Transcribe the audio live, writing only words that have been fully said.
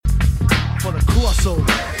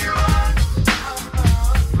crossover.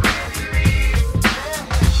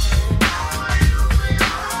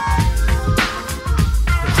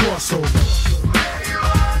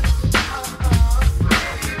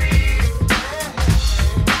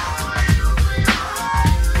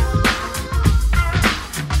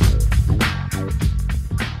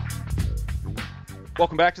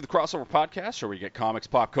 Welcome back to the Crossover Podcast, where we get comics,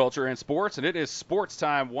 pop culture, and sports. And it is sports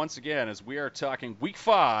time once again as we are talking Week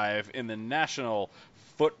 5 in the National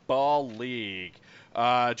Football League.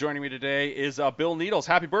 Joining me today is Bill Needles.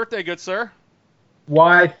 Happy birthday, good sir.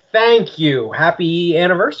 Why, thank you. Happy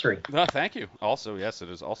anniversary. Thank you. Also, yes, it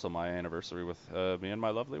is also my anniversary with me and my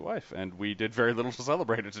lovely wife. And we did very little to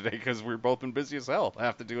celebrate it today because we've both been busy as hell. I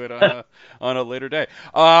have to do it on a later day.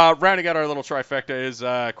 Rounding out our little trifecta is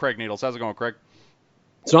Craig Needles. How's it going, Craig?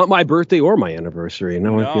 It's not my birthday or my anniversary.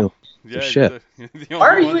 Now I feel shit. The Why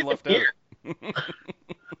are you one even left here?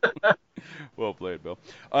 out. Well played, Bill.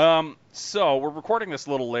 So we're recording this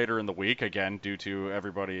a little later in the week, again, due to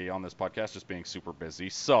everybody on this podcast just being super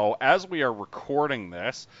busy. So as we are recording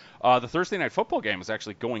this, the Thursday Night Football game is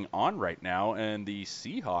actually going on right now, and the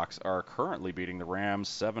Seahawks are currently beating the Rams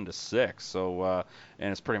 7-6. So,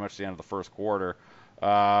 and it's pretty much the end of the first quarter.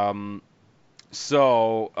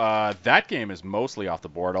 So that game is mostly off the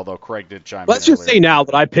board, although Craig did chime in. Let's just earlier. say now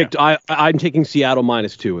that I picked, I'm taking Seattle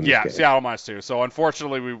 -2 in this game. Seattle -2. So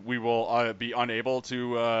unfortunately, we will be unable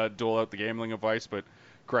to dole out the gambling advice, but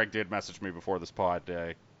Craig did message me before this pod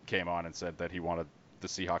came on and said that he wanted the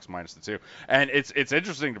Seahawks -2. And it's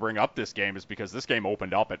interesting to bring up this game is because this game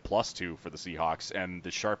opened up at +2 for the Seahawks, and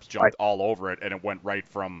the Sharps jumped all over it, and it went right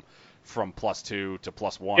from +2 to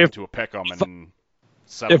 +1 to a pick'em and.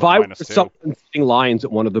 If I were someone sitting lines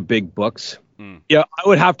at one of the big books, I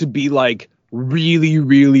would have to be like really,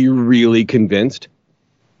 really, really convinced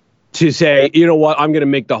to say, you know what, I'm going to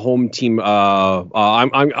make the home team. I'm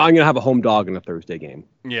going to have a home dog in a Thursday game.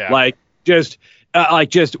 Yeah. Just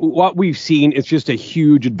what we've seen, it's just a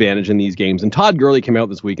huge advantage in these games. And Todd Gurley came out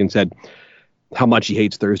this week and said how much he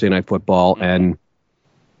hates Thursday night football. And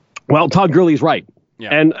well, Todd Gurley's right.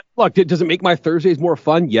 Yeah. And look, does it make my Thursdays more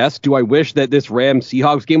fun? Yes. Do I wish that this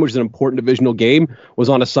Rams-Seahawks game, which is an important divisional game, was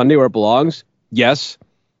on a Sunday where it belongs? Yes.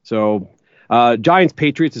 So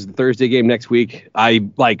Giants-Patriots is the Thursday game next week. I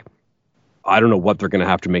don't know what they're going to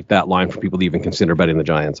have to make that line for people to even consider betting the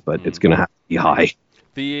Giants, but it's going to have to be high.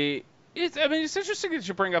 It's interesting that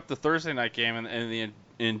you bring up the Thursday night game and the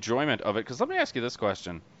enjoyment of it, because let me ask you this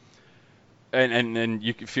question. And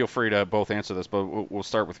you can feel free to both answer this, but we'll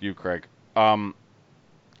start with you, Craig.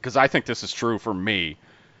 Because I think this is true for me.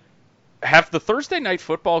 Have the Thursday night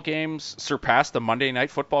football games surpassed the Monday night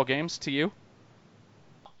football games to you?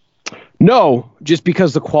 No, just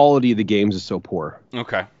because the quality of the games is so poor.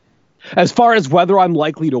 Okay. As far as whether I'm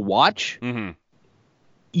likely to watch,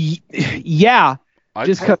 yeah.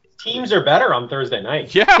 Just because teams are better on Thursday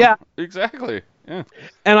night. Yeah, exactly. Yeah.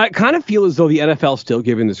 And I kind of feel as though the NFL is still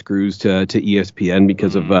giving the screws to ESPN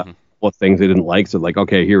because of what things they didn't like. So like,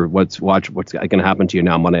 okay, here, watch what's going to happen to you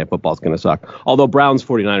now. Monday Night Football is going to suck. Although Browns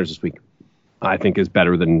 49ers this week, I think is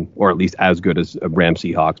better than, or at least as good as Rams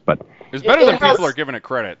Seahawks. But it's better than people are giving it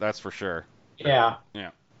credit. That's for sure. Yeah. Yeah.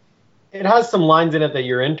 It has some lines in it that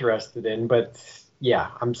you're interested in, but yeah,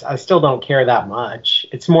 I still don't care that much.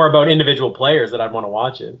 It's more about individual players that I'd want to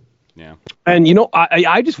watch it. Yeah. And,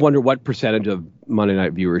 I just wonder what percentage of Monday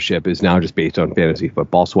night viewership is now just based on fantasy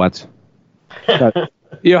football sweats.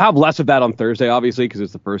 Have less of that on Thursday, obviously, because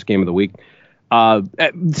it's the first game of the week.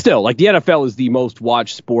 Still, the NFL is the most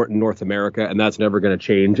watched sport in North America, and that's never going to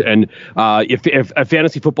change. And if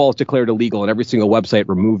fantasy football is declared illegal and every single website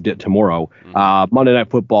removed it tomorrow, Monday Night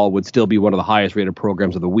Football would still be one of the highest rated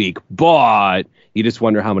programs of the week. But you just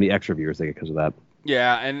wonder how many extra viewers they get because of that.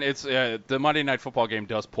 Yeah, and it's the Monday Night Football game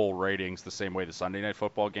does pull ratings the same way the Sunday Night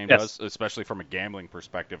Football game does, especially from a gambling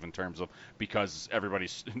perspective in terms of because everybody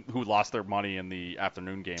who lost their money in the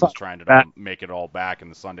afternoon game is trying to make it all back in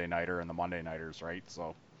the Sunday Nighter and the Monday Nighters, right?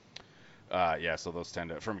 So, so those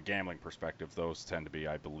tend to, from a gambling perspective, those tend to be,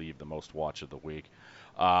 I believe, the most watch of the week.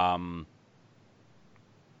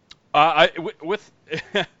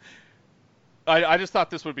 I just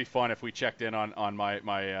thought this would be fun if we checked in on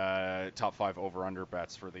my top 5 over-under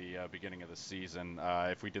bets for the beginning of the season.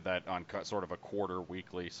 If we did that on sort of a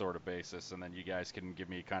quarter-weekly sort of basis, and then you guys can give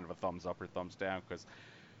me kind of a thumbs up or thumbs down, because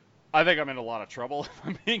I think I'm in a lot of trouble, if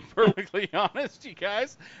I'm being perfectly honest, you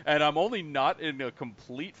guys. And I'm only not in a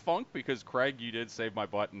complete funk because, Craig, you did save my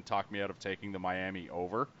butt and talk me out of taking the Miami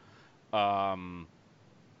over.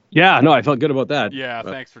 Yeah, no, I felt good about that. Yeah,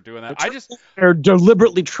 thanks for doing that. They're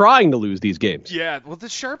deliberately trying to lose these games. Yeah, well, the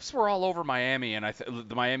Sharps were all over Miami, and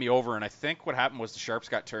the Miami over, and I think what happened was the Sharps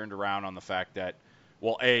got turned around on the fact that,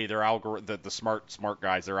 well, their the smart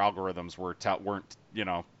guys, their algorithms weren't,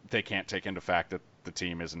 they can't take into fact that the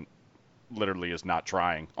team is not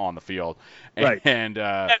trying on the field, Right. And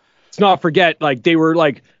let's not forget, like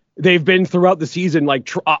they've been throughout the season,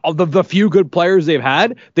 like the few good players they've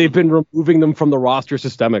had, they've been removing them from the roster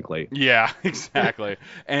systemically. Yeah, exactly.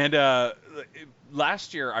 And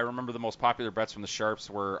last year, I remember the most popular bets from the Sharps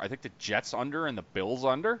were, I think, the Jets under and the Bills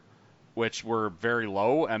under, which were very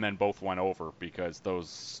low, and then both went over because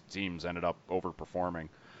those teams ended up overperforming.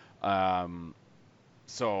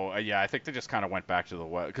 So I think they just kind of went back to the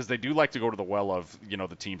well, because they do like to go to the well of,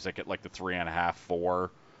 the teams that get like the 3.5,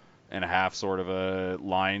 4.5 sort of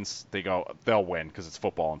lines. They'll win because it's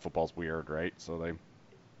football, and football's weird, right? So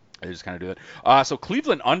they just kind of do that. So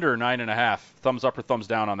Cleveland under 9.5. Thumbs up or thumbs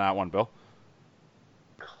down on that one, Bill?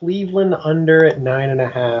 Cleveland under at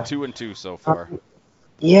 9.5. 2-2 so far.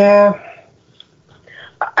 Yeah.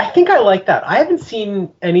 I think I like that. I haven't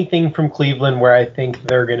seen anything from Cleveland where I think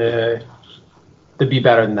they're going to be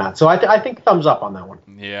better than that. So I think thumbs up on that one.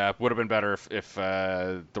 Yeah, it would have been better if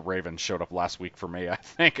the Ravens showed up last week for me. I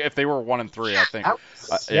think if they were 1-3, I think. That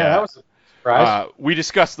was a surprise. We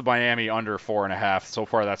discussed the Miami under 4.5. So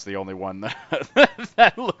far, that's the only one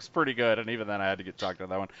that looks pretty good. And even then, I had to get talked to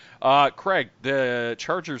that one. Craig, the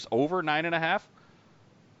Chargers over 9.5.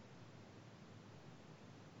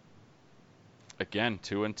 Again,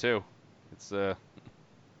 2-2. It's a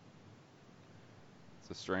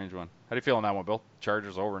strange one. How do you feel on that one, Bill?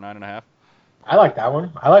 Chargers over 9.5. I like that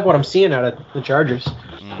one. I like what I'm seeing out of the Chargers,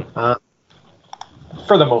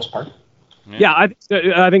 for the most part. Yeah, I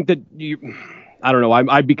think that I don't know.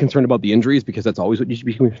 I'd be concerned about the injuries because that's always what you should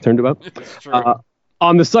be concerned about. It's true.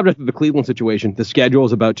 On the subject of the Cleveland situation, the schedule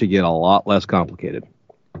is about to get a lot less complicated.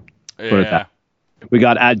 Yeah. We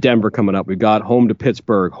got at Denver coming up. We got home to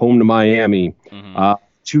Pittsburgh, home to Miami.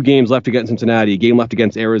 2 games left against Cincinnati, a game left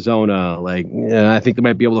against Arizona. I think they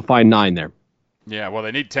might be able to find 9 there. Yeah, well,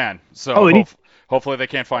 they need 10. So hopefully they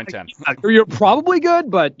can't find 10. You're probably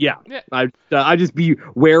good, but yeah. I just be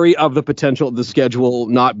wary of the potential of the schedule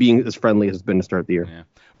not being as friendly as it's been to start the year. Yeah.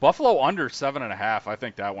 Buffalo under 7.5. I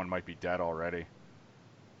think that one might be dead already.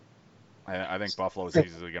 I think Buffalo is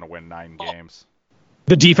easily going to win 9 games.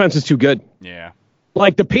 The defense is too good. Yeah.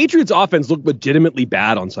 Like, the Patriots' offense looked legitimately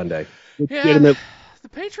bad on Sunday. Yeah, the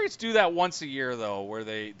Patriots do that once a year, though, where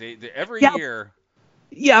they every year.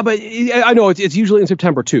 Yeah, but I know it's usually in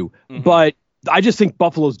September, too. Mm-hmm. But I just think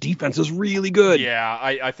Buffalo's defense is really good. Yeah,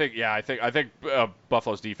 I think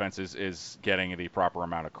Buffalo's defense is getting the proper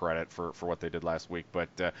amount of credit for what they did last week. But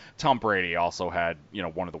Tom Brady also had,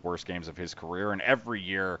 one of the worst games of his career. And every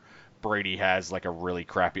year Brady has, like, a really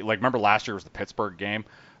crappy – like, remember last year was the Pittsburgh game?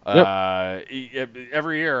 Yep.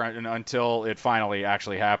 Every year until it finally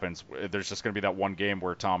actually happens, there's just going to be that one game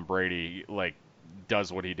where Tom Brady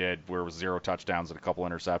does what he did, where it was 0 touchdowns and a couple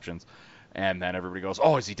interceptions, and then everybody goes,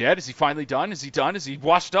 "Oh, is he dead? Is he finally done? Is he done? Is he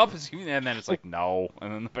washed up? And then it's like, no,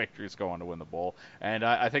 and then the Patriots go on to win the bowl. And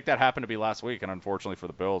I think that happened to be last week, and unfortunately for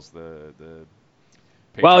the Bills, the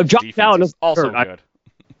Patriots Josh Allen is also good.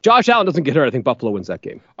 Josh Allen doesn't get hurt, I think Buffalo wins that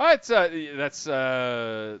game. That's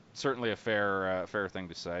certainly a fair thing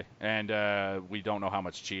to say. And we don't know how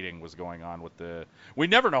much cheating was going on with the. We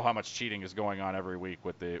never know how much cheating is going on every week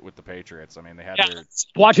with the Patriots. I mean, they had their.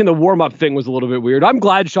 Watching the warm up thing was a little bit weird. I'm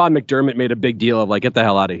glad Sean McDermott made a big deal of get the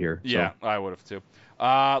hell out of here. Yeah, I would have too.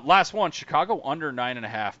 Last one, Chicago under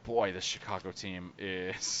 9.5. Boy, this Chicago team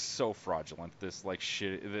is so fraudulent. This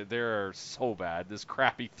shit, they're so bad. This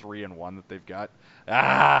crappy 3-1 that they've got.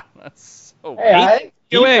 That's so bad.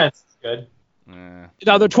 Defense is good.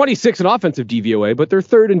 Now they're 26 in offensive DVOA, but they're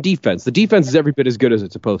 3rd in defense. The defense is every bit as good as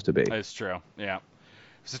it's supposed to be. It's true. Yeah.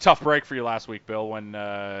 It's a tough break for you last week, Bill, when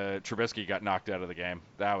Trubisky got knocked out of the game.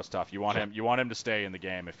 That was tough. You want him to stay in the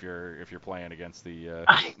game if you're playing against the.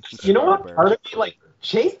 You know what? Part of me,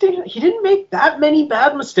 Chase didn't make that many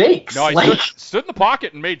bad mistakes. No, he stood in the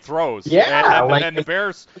pocket and made throws. Yeah, and the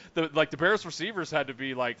Bears, the Bears receivers had to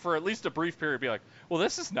be for at least a brief period, be like, well,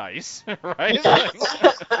 this is nice, right? Yeah.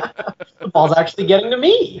 The ball's actually getting to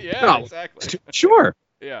me. Yeah, exactly. Sure.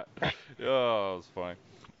 Yeah. Oh, it was funny.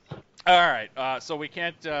 All right, so we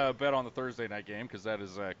can't bet on the Thursday night game because that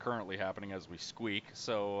is currently happening as we squeak.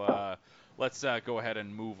 So let's go ahead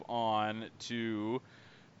and move on to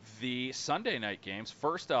the Sunday night games.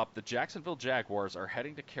 First up, the Jacksonville Jaguars are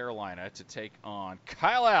heading to Carolina to take on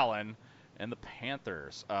Kyle Allen and the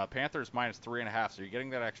Panthers. Panthers -3.5, so you're getting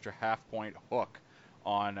that extra half-point hook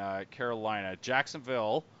on Carolina.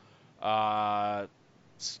 Jacksonville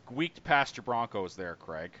Squeaked past your Broncos there,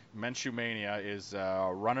 Craig. Minshew Mania is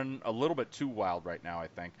running a little bit too wild right now, I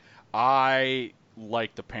think. I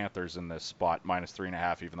like the Panthers in this spot,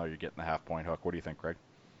 -3.5, even though you're getting the half-point hook. What do you think, Craig?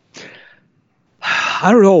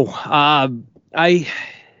 I don't know.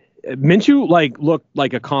 Minshew looked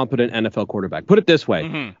like a competent NFL quarterback. Put it this way.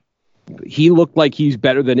 Mm-hmm. He looked like he's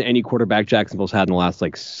better than any quarterback Jacksonville's had in the last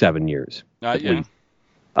 7 years. Yeah.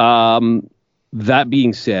 That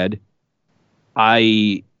being said,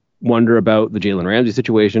 I wonder about the Jalen Ramsey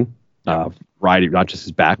situation. Right, not just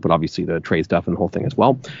his back, but obviously the trade stuff and the whole thing as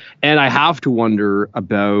well. And I have to wonder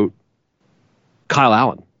about Kyle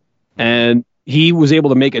Allen. And he was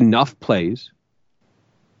able to make enough plays.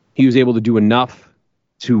 He was able to do enough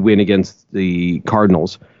to win against the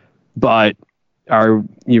Cardinals. But are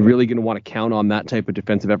you really going to want to count on that type of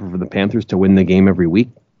defensive effort for the Panthers to win the game every week?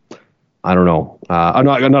 I don't know. I'm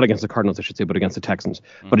not against the Cardinals, I should say, but against the Texans.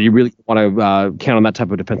 Mm-hmm. But do you really want to count on that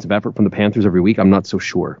type of defensive effort from the Panthers every week? I'm not so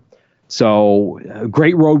sure. So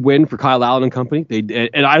great road win for Kyle Allen and company.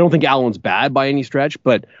 And I don't think Allen's bad by any stretch,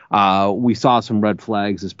 but we saw some red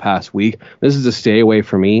flags this past week. This is a stay away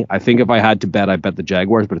for me. I think if I had to bet, I'd bet the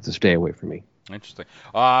Jaguars, but it's a stay away for me. Interesting.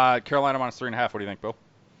 Carolina -3.5. What do you think, Bill?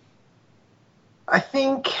 I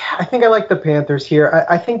think I like the Panthers here.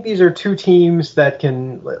 I think these are two teams that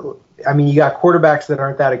can. I mean, you got quarterbacks that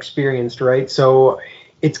aren't that experienced, right? So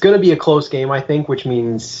it's going to be a close game, I think, which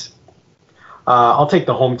means I'll take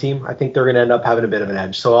the home team. I think they're going to end up having a bit of an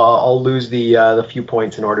edge. So I'll lose the few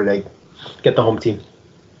points in order to get the home team.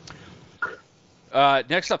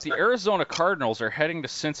 Next up, the Arizona Cardinals are heading to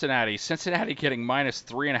Cincinnati. Cincinnati getting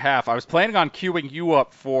 -3.5. I was planning on queuing you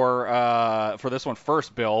up for this one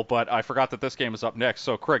first, Bill, but I forgot that this game is up next.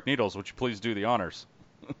 So, Craig Needles, would you please do the honors?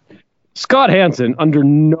 Scott Hansen, under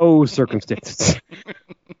no circumstances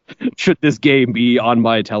should this game be on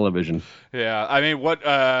my television. Yeah, I mean, what...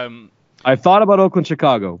 I thought about Oakland,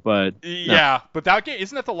 Chicago, but... Yeah, no. But that game,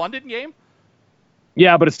 isn't it the London game?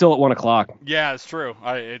 Yeah, but it's still at 1 o'clock. Yeah, it's true.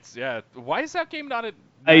 Why is that game not at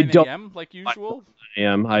 9 a.m. like usual?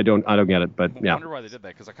 I don't get it, but yeah. I wonder why they did that,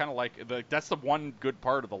 because I kind of like that's the one good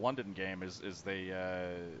part of the London game is they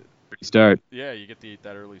start. Yeah, you get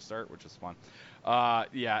that early start, which is fun.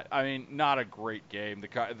 Yeah, I mean, not a great game.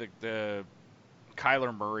 The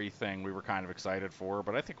Kyler Murray thing we were kind of excited for,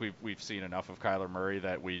 but I think we've seen enough of Kyler Murray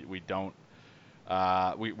that we don't.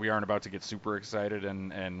 We aren't about to get super excited,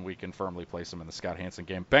 and we can firmly place him in the Scott Hansen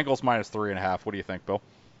game. Bengals -3.5. What do you think, Bill?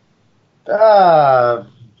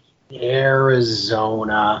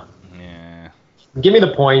 Arizona. Yeah. Give me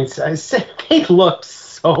the points. I said they looked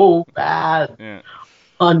so bad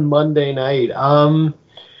on Monday night.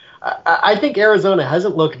 I think Arizona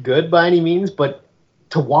hasn't looked good by any means, but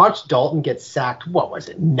to watch Dalton get sacked, what was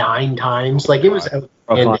it, 9 times? Like, it was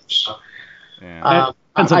outlandish. Yeah.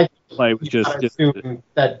 I play was just assume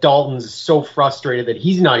that Dalton's so frustrated that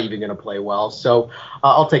he's not even going to play well. So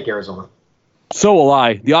I'll take Arizona. So will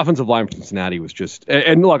I. The offensive line from Cincinnati was just,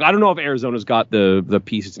 and look, I don't know if Arizona's got the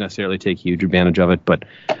pieces to necessarily take huge advantage of it, but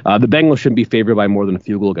the Bengals shouldn't be favored by more than a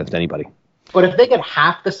field goal against anybody. But if they get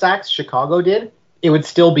half the sacks Chicago did, it would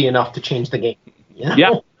still be enough to change the game. You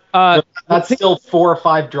know? Yeah. That's still 4 or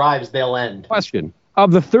 5 drives they'll end. Question.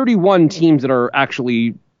 Of the 31 teams that are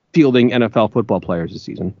actually fielding NFL football players this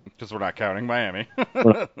season. Because we're not counting Miami.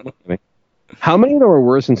 How many of them are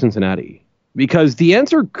worse than Cincinnati? Because the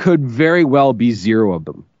answer could very well be 0 of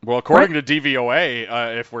them. Well, according to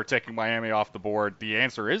DVOA, if we're taking Miami off the board, the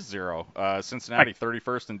answer is 0. Cincinnati,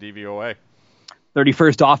 31st in DVOA.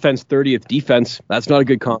 31st offense, 30th defense. That's not a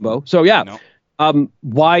good combo. So, yeah. No.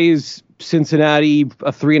 Why is Cincinnati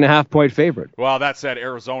a 3.5-point favorite? Well, that said,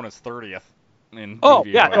 Arizona's 30th. Oh,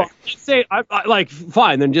 yeah. No, say, I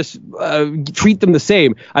fine. Then just treat them the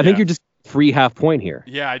same. I think you're just free half-point here.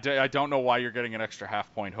 Yeah, I don't know why you're getting an extra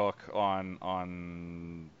half-point hook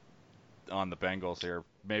on the Bengals here.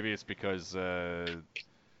 Maybe it's because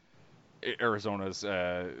Arizona's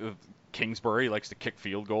Kingsbury likes to kick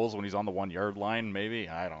field goals when he's on the 1-yard line. Maybe,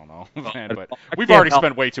 I don't know, man. But we've already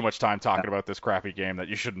spent way too much time talking about this crappy game that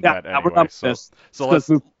you shouldn't bet anyway. So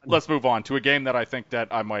let's move on to a game that I think that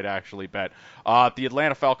I might actually bet. The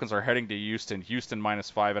Atlanta Falcons are heading to Houston. Houston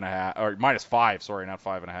 -5.5 or -5. Sorry, not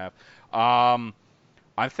 5.5.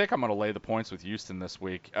 I think I'm going to lay the points with Houston this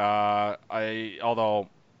week. Although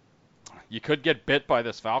you could get bit by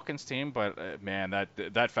this Falcons team, but man,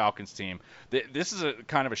 that Falcons team, this is a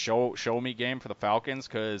kind of a show me game for the Falcons,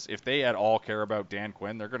 because if they at all care about Dan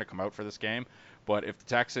Quinn, they're going to come out for this game. But if the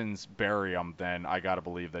Texans bury him, then I got to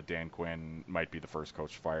believe that Dan Quinn might be the first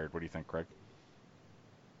coach fired. What do you think, Craig?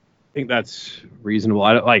 I think that's reasonable.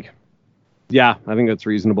 I don't Yeah, I think that's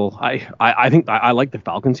reasonable. I think I like the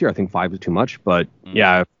Falcons here. I think 5 is too much, but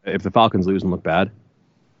yeah, if the Falcons lose and look bad.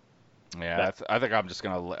 Yeah, I think I'm just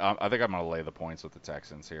gonna. I think I'm gonna lay the points with the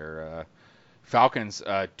Texans here. Falcons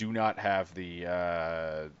do not have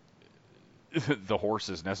the the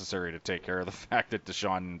horses necessary to take care of the fact that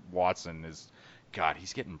Deshaun Watson is, God,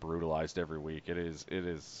 he's getting brutalized every week. It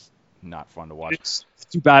is not fun to watch. It's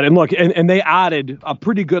too bad. And look, and they added a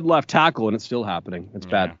pretty good left tackle, and it's still happening. It's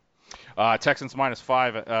bad. Texans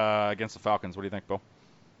 -5 against the Falcons. What do you think, Bill?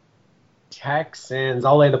 Texans.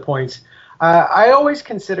 I'll lay the points. I always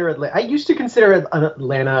consider Atlanta. I used to consider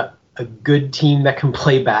Atlanta a good team that can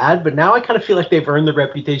play bad, but now I kind of feel like they've earned the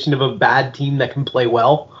reputation of a bad team that can play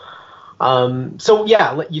well. So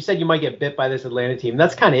yeah, you said you might get bit by this Atlanta team.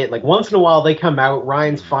 That's kind of it. Like once in a while they come out,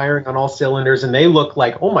 Ryan's firing on all cylinders, and they look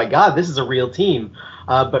like, oh my God, this is a real team.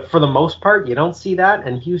 But for the most part, you don't see that,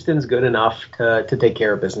 and Houston's good enough to take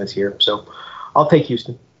care of business here. So I'll take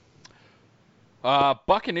Houston.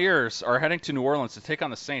 Buccaneers are heading to New Orleans to take on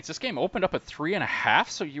the Saints. This game opened up at 3.5,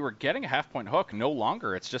 so you were getting a half-point hook. No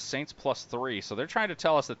longer. It's just Saints +3. So they're trying to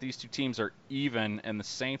tell us that these two teams are even, and the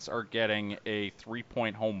Saints are getting a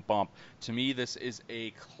 3-point home bump. To me, this is a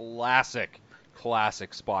classic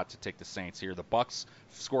spot to take the Saints here. The Bucs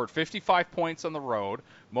scored 55 points on the road,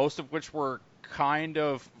 most of which were kind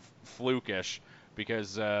of flukish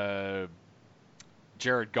because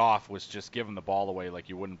Jared Goff was just giving the ball away like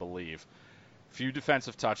you wouldn't believe. Few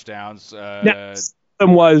defensive touchdowns. Them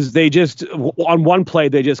was they just on one play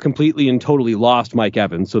they just completely and totally lost Mike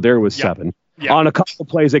Evans, so there was 7. Yep. On a couple of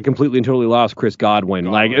plays they completely and totally lost Chris Godwin.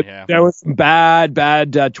 There was some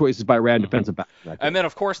bad choices by random defensive back. And then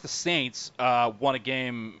of course the Saints won a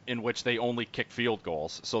game in which they only kicked field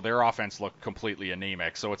goals, so their offense looked completely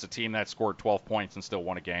anemic. So it's a team that scored 12 points and still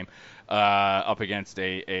won a game up against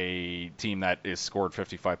a team that is scored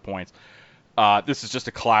 55 points. This is just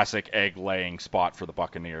a classic egg-laying spot for the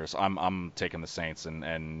Buccaneers. I'm taking the Saints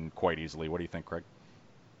and quite easily. What do you think, Craig?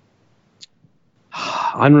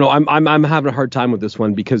 I don't know. I'm having a hard time with this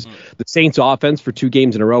one because the Saints' offense for 2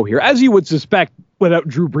 games in a row here, as you would suspect, without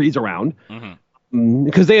Drew Brees around,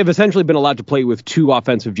 because they have essentially been allowed to play with 2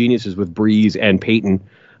 offensive geniuses with Brees and Peyton.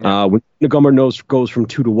 When Montgomery goes from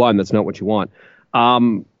 2 to 1, that's not what you want.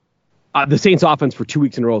 The Saints' offense for 2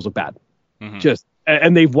 weeks in a row is bad.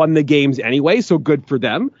 And they've won the games anyway, so good for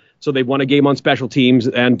them. So they've won a game on special teams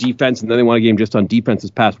and defense, and then they won a game just on defense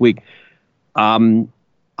this past week.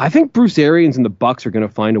 I think Bruce Arians and the Bucs are going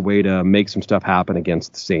to find a way to make some stuff happen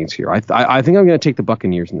against the Saints here. I think I'm going to take the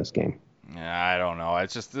Buccaneers in this game. Yeah, I don't know.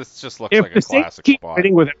 This just looks like a classic Saints keep spot.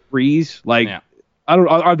 Fighting with Breeze, I don't.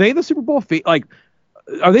 Are they the Super Bowl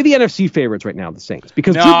are they the NFC favorites right now, the Saints?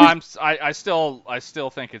 Because no, I still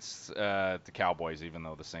think it's the Cowboys, even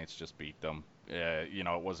though the Saints just beat them.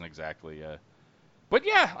 It wasn't exactly. But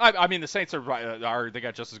yeah, I mean the Saints are they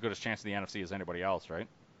got just as good a chance in the NFC as anybody else, right?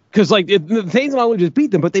 Because the Saints not only just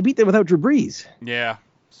beat them, but they beat them without Drew Brees. Yeah,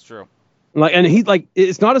 it's true. And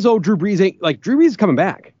it's not as though Drew Brees is coming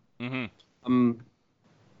back.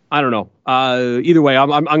 I don't know. Either way, I'm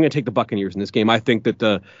going to take the Buccaneers in this game. I think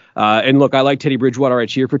that and look, I like Teddy Bridgewater. I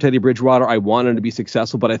cheer for Teddy Bridgewater. I want him to be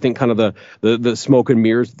successful, but I think kind of the smoke and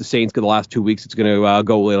mirrors the Saints get the last 2 weeks, it's going to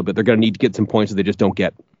go a little bit. They're going to need to get some points that they just don't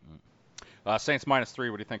get. Saints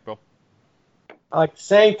 -3. What do you think, Bill? I like the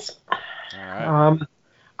Saints. All right.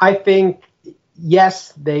 I think,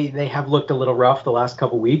 yes, they have looked a little rough the last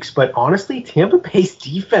couple weeks, but honestly, Tampa Bay's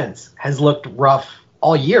defense has looked rough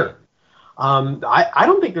all year. I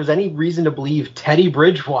don't think there's any reason to believe Teddy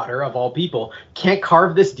Bridgewater, of all people, can't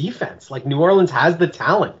carve this defense. Like, New Orleans has the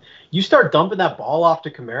talent. You start dumping that ball off to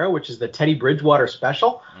Kamara, which is the Teddy Bridgewater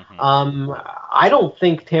special, I don't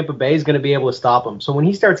think Tampa Bay is going to be able to stop him. So when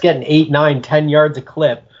he starts getting 8, 9, 10 yards a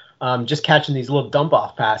clip, just catching these little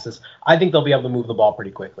dump-off passes, I think they'll be able to move the ball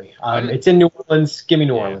pretty quickly. It's in New Orleans. Give me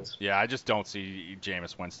New Orleans. Yeah, I just don't see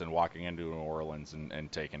Jameis Winston walking into New Orleans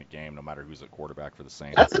and taking a game, no matter who's at quarterback for the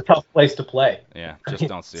Saints. That's a tough place to play. Yeah, just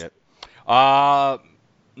don't see it.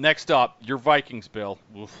 Next up, your Vikings, Bill,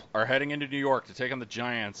 are heading into New York to take on the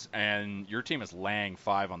Giants, and your team is laying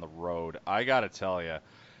 5 on the road. I got to tell you,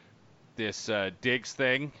 this Diggs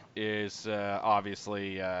thing is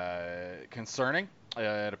obviously concerning.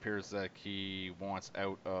 It appears that he wants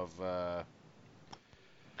out of...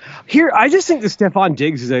 Here, I just think that Stephon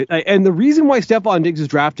Diggs is and the reason why Stephon Diggs is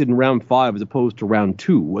drafted in round 5 as opposed to round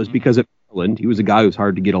 2 was because of Maryland. He was a guy who's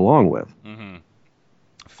hard to get along with.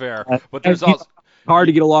 Fair. But there's also... hard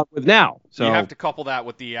to get along with now. So you have to couple that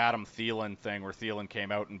with the Adam Thielen thing, where Thielen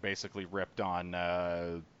came out and basically ripped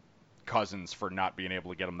on Cousins for not being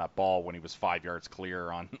able to get him that ball when he was 5 yards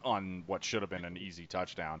clear on what should have been an easy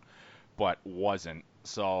touchdown. but wasn't.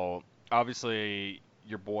 So obviously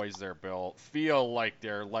your boys there, Bill, feel like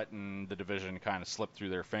they're letting the division kind of slip through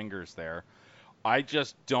their fingers there. I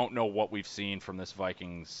just don't know what we've seen from this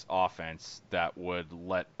Vikings offense that would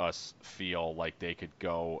let us feel like they could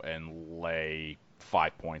go and lay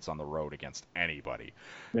 5 points on the road against anybody.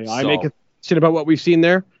 May I make a question about what we've seen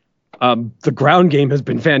there? The ground game has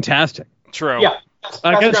been fantastic. True. Yeah.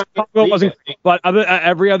 Against Chicago wasn't, but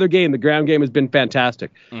every other game, the ground game has been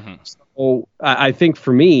fantastic. Mm-hmm. So I think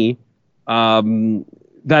for me,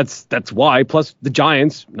 that's why. Plus the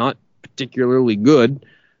Giants, not particularly good.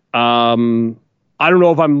 I don't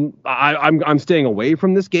know if I'm staying away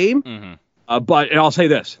from this game, but and I'll say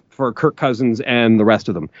this for Kirk Cousins and the rest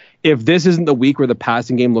of them: if this isn't the week where the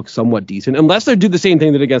passing game looks somewhat decent, unless they do the same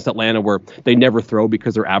thing that against Atlanta, where they never throw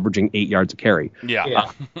because they're averaging 8 yards a carry.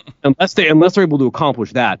 Yeah. Unless they're able to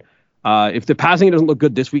accomplish that, if the passing game doesn't look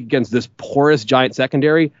good this week against this porous Giant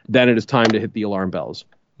secondary, then it is time to hit the alarm bells.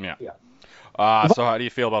 Yeah. So how do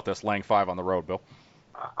you feel about this laying 5 on the road, Bill?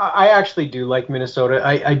 I actually do like Minnesota.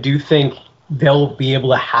 I do think they'll be able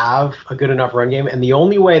to have a good enough run game. And the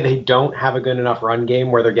only way they don't have a good enough run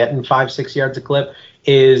game where they're getting 5-6 yards a clip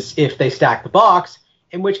is if they stack the box,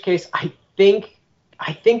 in which case I think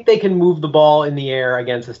they can move the ball in the air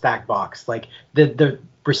against a stacked box. Like the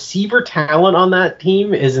receiver talent on that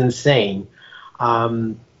team is insane.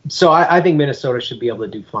 So I think Minnesota should be able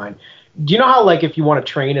to do fine. Do you know how, like, if you want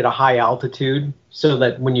to train at a high altitude so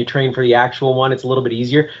that when you train for the actual one, it's a little bit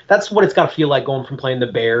easier? That's what it's got to feel like going from playing the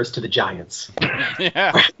Bears to the Giants.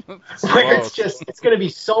 Yeah. Where it's going to be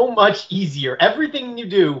so much easier. Everything you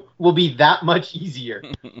do will be that much easier.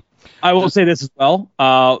 I will say this as well.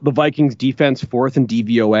 The Vikings defense, 4th in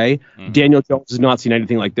DVOA. Daniel Jones has not seen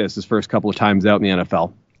anything like this his first couple of times out in the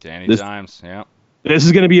NFL. Times, yeah. This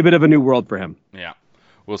is going to be a bit of a new world for him. Yeah.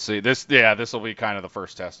 We'll see. This will be kind of the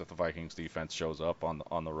first test if the Vikings defense shows up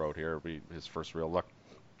on the road here. It'll be his first real look.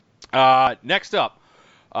 Next up,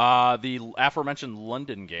 the aforementioned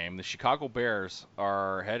London game. The Chicago Bears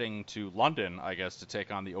are heading to London, I guess, to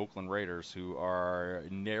take on the Oakland Raiders, who are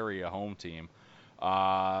nary a home team.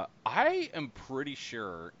 I am pretty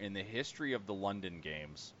sure in the history of the London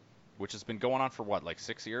games, which has been going on for what, like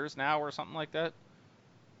 6 years now or something like that?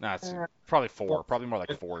 No, it's probably 4. Probably more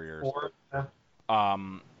like 4 years. 4, yeah.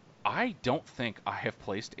 I don't think I have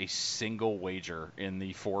placed a single wager in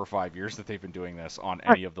the 4 or 5 years that they've been doing this on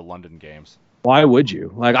any of the London games. Why would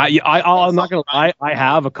you? Like I'm not gonna lie, I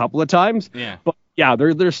have a couple of times. Yeah. But yeah,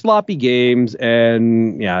 they're sloppy games,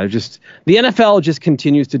 and yeah, just the NFL just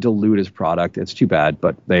continues to dilute its product. It's too bad,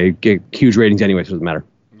 but they get huge ratings anyway, so it doesn't matter.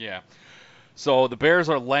 Yeah. So the Bears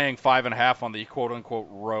are laying 5.5 on the quote unquote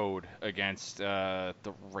road against the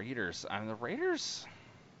Raiders. I mean, the Raiders.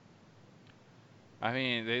 I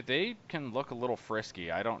mean, they can look a little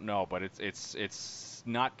frisky. I don't know, but it's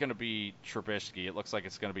not going to be Trubisky. It looks like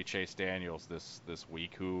it's going to be Chase Daniels this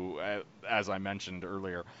week, who, as I mentioned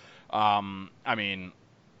earlier, I mean,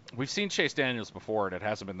 we've seen Chase Daniels before, and it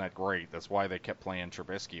hasn't been that great. That's why they kept playing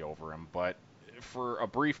Trubisky over him. But for a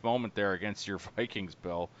brief moment there against your Vikings,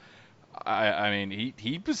 Bill, I mean,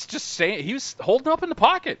 he was just he was holding up in the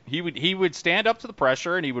pocket. He would stand up to the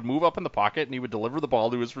pressure, and he would move up in the pocket, and he would deliver the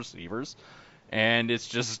ball to his receivers. And it's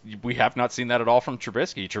just, we have not seen that at all from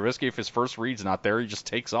Trubisky. Trubisky, if his first read's not there, he just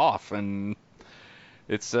takes off, and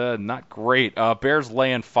it's not great. Bears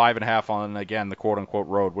laying 5.5 on, again, the quote-unquote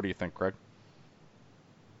road. What do you think, Craig?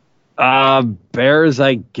 Bears,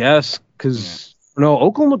 I guess, because, no,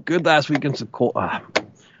 Oakland looked good last week against the Colts.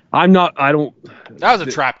 I don't. That was a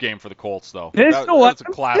trap game for the Colts, though. That's a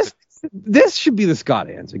classic. This should be the Scott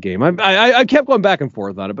Hansen game. I kept going back and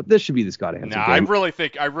forth on it, but this should be the Scott Hansen game. I really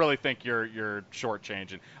think you're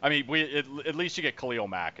shortchanging. I mean, at least you get Khalil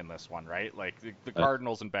Mack in this one, right? Like the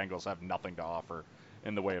Cardinals and Bengals have nothing to offer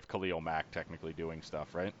in the way of Khalil Mack technically doing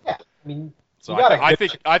stuff, right? Yeah, I mean, so I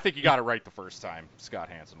think you got it right the first time, Scott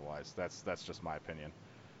Hansen wise. That's just my opinion.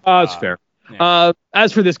 That's fair. Yeah.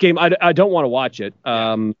 As for this game, I don't want to watch it.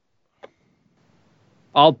 I'll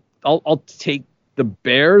take the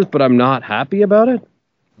Bears, but I'm not happy about it.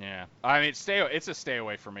 Yeah, I mean, it's a stay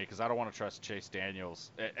away for me because I don't want to trust Chase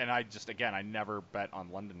Daniels, and I never bet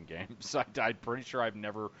on London games. I'm pretty sure I've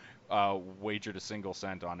never wagered a single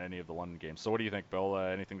cent on any of the London games. So what do you think, Bill?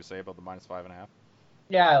 Anything to say about the -5.5?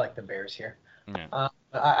 Yeah, I like the Bears here. Yeah.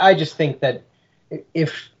 I just think that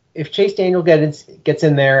if Chase Daniel gets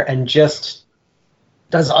in there and just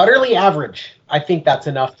does utterly average, I think that's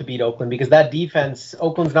enough to beat Oakland because that defense,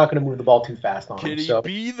 Oakland's not going to move the ball too fast on him. Can he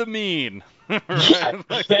be the mean? He can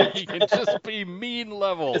just be mean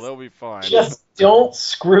level. They'll be fine. Just don't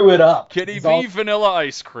screw it up. Can he be vanilla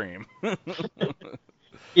ice cream?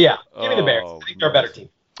 Yeah, give me the Bears. I think they're a better team.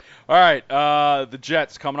 All right, the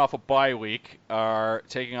Jets, coming off a bye week, are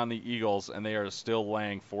taking on the Eagles, and they are still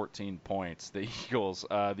laying 14 points. The Eagles,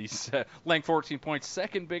 laying 14 points,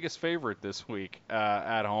 second biggest favorite this week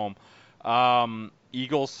at home.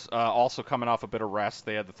 Eagles also coming off a bit of rest.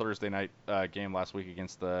 They had the Thursday night game last week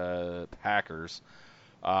against the Packers.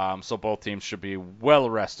 So both teams should be well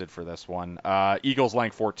rested for this one. Eagles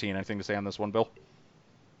laying 14. Anything to say on this one, Bill?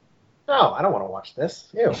 No, I don't want to watch this.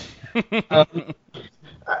 Ew.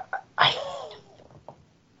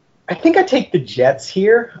 I think I take the Jets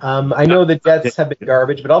here. I know the Jets have been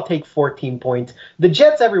garbage, but I'll take 14 points. The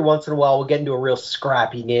Jets every once in a while will get into a real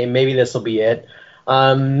scrappy game. Maybe this will be it.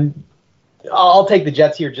 I'll take the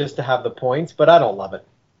Jets here just to have the points, but I don't love it.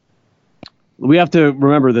 We have to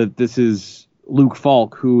remember that this is Luke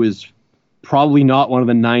Falk, who is probably not one of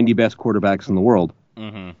the 90 best quarterbacks in the world,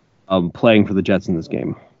 playing for the Jets in this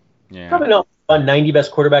game. Yeah. Probably not 90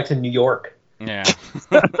 best quarterbacks in New York. Yeah.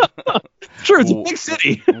 Sure, it's a big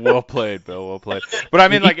city. Well played, Bill. Well played. But I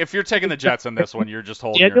mean, like, if you're taking the Jets in this one, you're just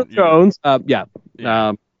holding Daniel Jones.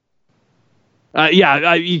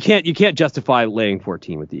 You can't justify laying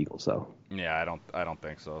 14 with the Eagles, so. Yeah, I don't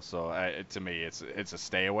think so. So to me, it's a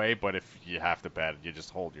stay away. But if you have to bet, you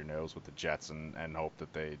just hold your nose with the Jets and hope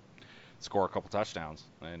that they score a couple touchdowns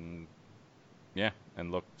and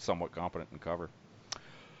look somewhat competent in cover.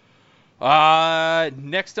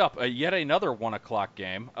 Next up, yet another 1 o'clock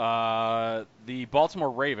game. The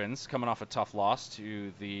Baltimore Ravens, coming off a tough loss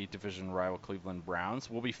to the division rival Cleveland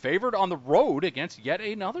Browns, will be favored on the road against yet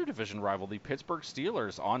another division rival, the Pittsburgh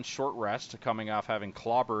Steelers, on short rest, coming off having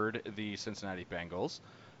clobbered the Cincinnati Bengals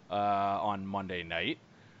on Monday night.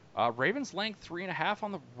 Ravens laying 3.5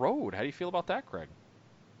 on the road. How do you feel about that, Craig?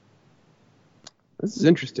 This is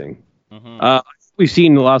interesting. We've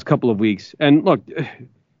seen the last couple of weeks, and look,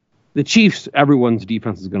 the Chiefs, everyone's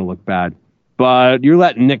defense is going to look bad, but you're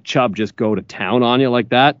letting Nick Chubb just go to town on you like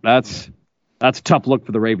that. That's a tough look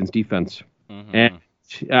for the Ravens defense. And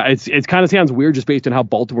it kind of sounds weird just based on how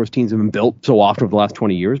Baltimore's teams have been built so often over the last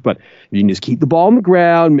 20 years. But if you can just keep the ball on the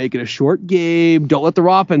ground, make it a short game, don't let their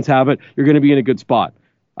offense have it, you're going to be in a good spot.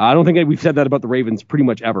 I don't think we've said that about the Ravens pretty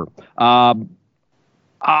much ever.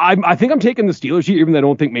 I think I'm taking the Steelers here, even though I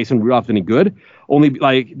don't think Mason Rudolph's any good. Only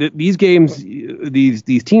like these games,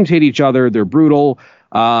 these teams hate each other. They're brutal.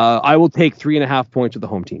 I will take 3.5 points with the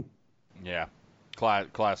home team. Yeah,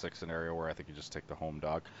 classic scenario where I think you just take the home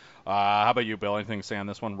dog. How about you, Bill? Anything to say on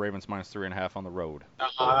this one? Ravens minus 3.5 on the road.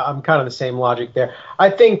 I'm kind of the same logic there.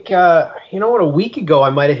 I think a week ago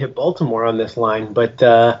I might have hit Baltimore on this line, but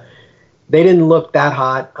they didn't look that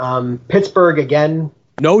hot. Pittsburgh again.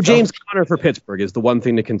 No James Conner for Pittsburgh is the one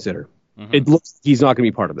thing to consider. It looks like he's not going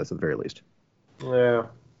to be part of this at the very least. Yeah.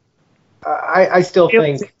 I still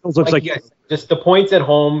think looks like just the points at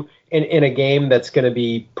home in a game that's going to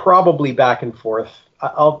be probably back and forth.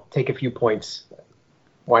 I'll take a few points.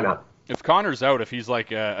 Why not? If Connor's out, if he's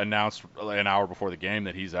like announced an hour before the game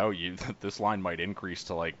that he's out, this line might increase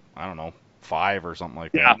to like, I don't know, 5 or something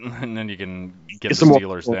like that. And then you can get the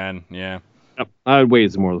Steelers then. Yeah. I'd wait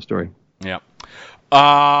is the moral of the story. Yeah.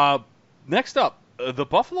 Next up, the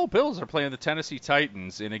Buffalo Bills are playing the Tennessee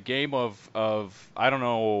Titans in a game of I don't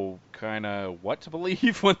know kind of what to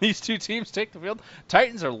believe when these two teams take the field.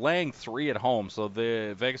 Titans are laying 3 at home, so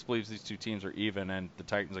the Vegas believes these two teams are even, and the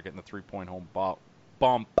Titans are getting the 3-point home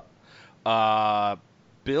bump.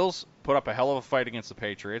 Bills put up a hell of a fight against the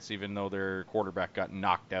Patriots, even though their quarterback got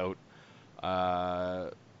knocked out.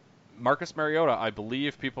 Marcus Mariota, I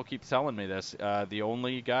believe people keep telling me this, the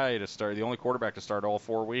only quarterback to start all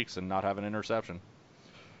 4 weeks and not have an interception.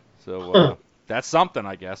 So that's something,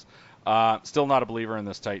 I guess. Still not a believer in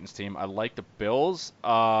this Titans team. I like the Bills.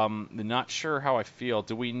 Not sure how I feel.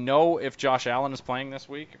 Do we know if Josh Allen is playing this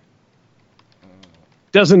week?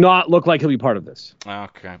 Does not look like he'll be part of this.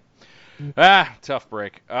 Okay. Tough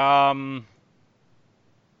break. Titans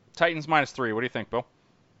minus 3. What do you think, Bill?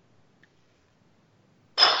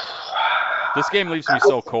 This game leaves me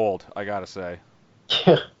so cold, I gotta say.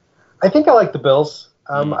 Yeah, I think I like the Bills.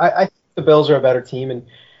 I think the Bills are a better team, and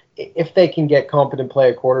if they can get competent play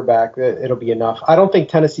at quarterback, it'll be enough. I don't think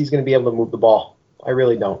Tennessee's going to be able to move the ball. I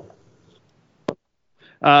really don't.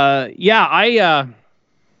 I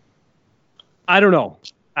don't know.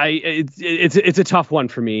 It's a tough one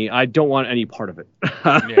for me. I don't want any part of it.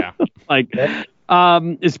 Yeah.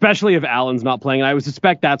 Especially if Allen's not playing. I would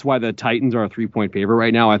suspect that's why the Titans are a 3-point favorite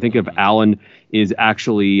right now. I think if Allen is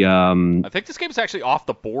actually... I think this game is actually off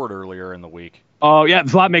the board earlier in the week. Oh, yeah.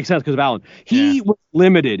 So that makes sense because of Allen. He was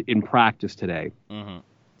limited in practice today.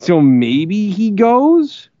 So maybe he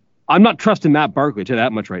goes. I'm not trusting Matt Barkley to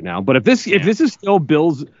that much right now. But if this is still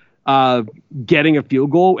Bills getting a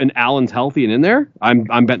field goal and Allen's healthy and in there,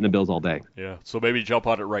 I'm betting the Bills all day. Yeah, so maybe jump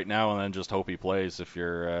on it right now and then just hope he plays if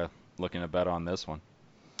you're looking to bet on this one.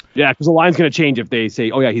 Yeah, because the line's going to change if they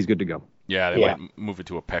say, oh, yeah, he's good to go. Yeah, they might move it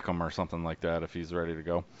to a pick'em or something like that if he's ready to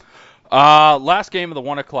go. Last game of the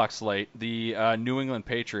 1 o'clock slate, the New England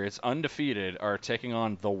Patriots, undefeated, are taking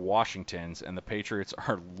on the Washingtons, and the Patriots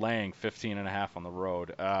are laying 15.5 on the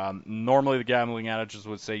road. Normally the gambling adages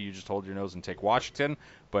would say you just hold your nose and take Washington,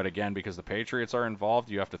 but again, because the Patriots are involved,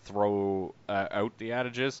 you have to throw out the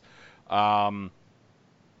adages.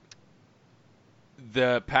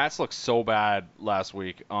 The Pats looked so bad last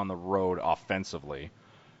week on the road offensively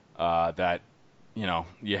that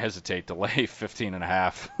you hesitate to lay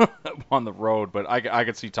 15.5 on the road, but I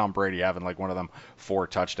could see Tom Brady having like one of them 4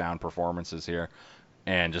 touchdown performances here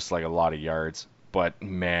and just like a lot of yards. But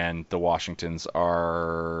man, the Washingtons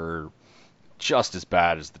are just as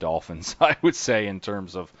bad as the Dolphins, I would say, in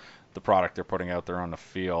terms of the product they're putting out there on the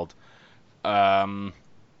field.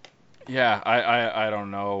 Yeah, I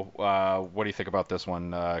don't know. What do you think about this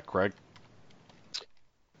one, Craig?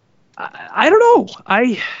 I don't know.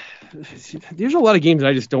 There's a lot of games that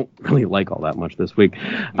I just don't really like all that much this week.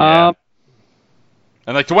 Yeah.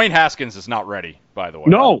 And like Dwayne Haskins is not ready, by the way.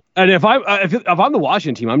 No, and if I'm the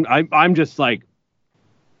Washington team, I'm just like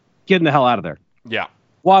getting the hell out of there. Yeah.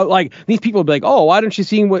 Well, like these people will be like, oh, why don't you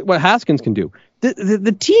see what Haskins can do?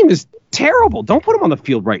 The team is terrible. Don't put him on the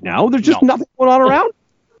field right now. There's just nothing going on around.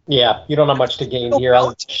 Yeah, you don't have much to gain here.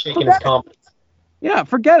 I'm shaking his confidence. Yeah,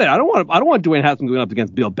 forget it. I don't want Dwayne Haskins going up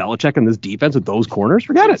against Bill Belichick in this defense with those corners.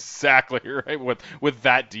 Forget it. Exactly right. With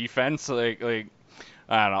that defense, like I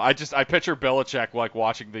don't know. I picture Belichick like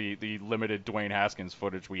watching the limited Dwayne Haskins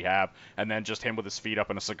footage we have, and then just him with his feet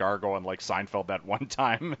up in a cigar going like Seinfeld that one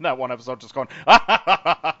time in that one episode, just going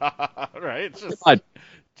right,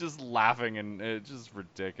 just laughing and it's just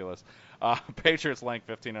ridiculous. Patriots laying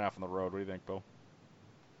 15.5 on the road. What do you think, Bill?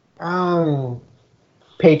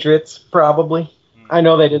 Patriots probably. I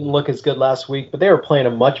know they didn't look as good last week, but they were playing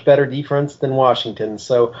a much better defense than Washington.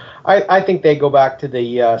 So I think they go back to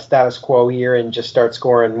the status quo here and just start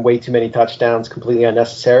scoring way too many touchdowns, completely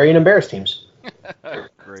unnecessary, and embarrass teams.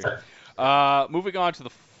 Great. Moving on to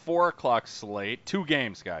the 4 o'clock slate. 2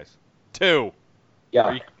 games, guys. 2.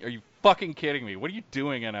 Yeah. Are you fucking kidding me? What are you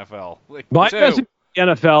doing, NFL? Like, My 2. message to the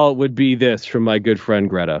NFL would be this from my good friend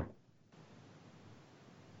Greta.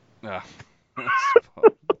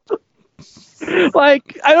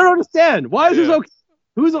 Like, I don't understand. Why is this okay?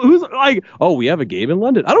 Who's like, oh, we have a game in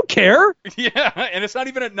London. I don't care. Yeah, and it's not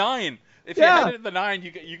even at 9. If you had it at the 9,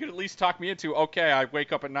 you could at least talk me into, okay, I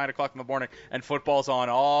wake up at 9 o'clock in the morning and football's on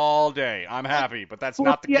all day. I'm happy, but that's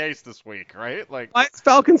not the case this week, right? Like, why is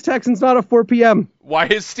Falcons Texans not at 4 p.m.? Why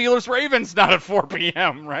is Steelers Ravens not at 4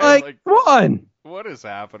 p.m., right? Like, come on. What is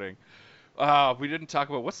happening? We didn't talk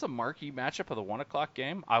about what's the marquee matchup of the 1 o'clock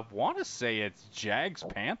game. I want to say it's Jags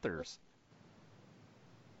Panthers.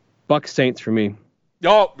 Bucks Saints for me.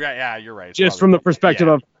 Oh, yeah, you're right. It's just from the perspective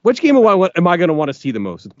of which game am I going to want to see the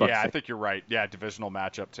most? It's Bucks Saints. I think you're right. Yeah, divisional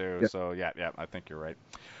matchup too. Yeah. So yeah, I think you're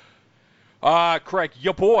right. Craig,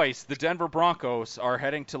 your boys, the Denver Broncos, are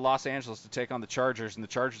heading to Los Angeles to take on the Chargers, and the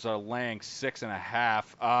Chargers are laying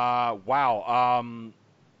 6.5. Wow.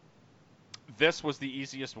 This was the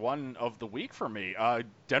easiest one of the week for me.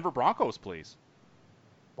 Denver Broncos, please.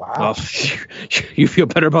 Wow. You feel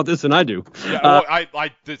better about this than I do. Yeah, well,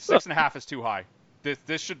 the 6.5 is too high.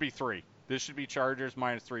 This should be 3. This should be Chargers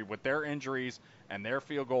 -3 with their injuries and their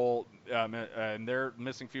field goal and their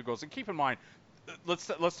missing field goals. And keep in mind, let's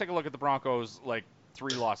take a look at the Broncos, like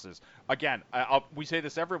 3 losses. Again, we say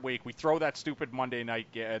this every week. We throw that stupid Monday night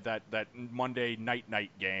that Monday night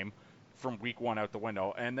game from week 1 out the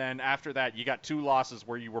window, and then after that, you got 2 losses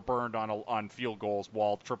where you were burned on field goals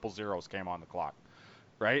while 000s came on the clock.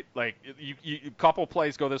 Right? Like, you couple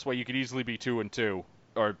plays go this way, you could easily be 2-2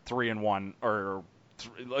 or 3-1 or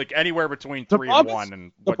like anywhere between 3-1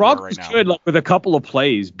 and what you're right now. Should, like, with a couple of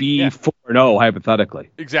plays, be 4-0 hypothetically.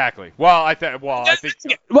 Exactly. Well, I think.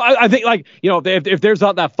 I think, like, if there's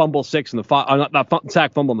not that fumble 6 and that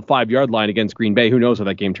sack fumble on the 5-yard line against Green Bay, who knows how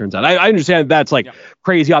that game turns out. I understand that's like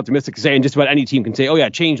crazy optimistic to say, and just about any team can say, oh yeah,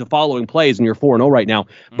 change the following plays and you're 4-0 right now.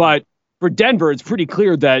 Mm-hmm. But for Denver, it's pretty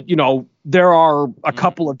clear that there are a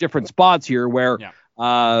couple of different spots here where.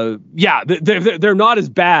 They're not as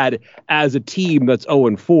bad as a team that's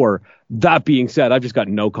 0-4. That being said, I've just got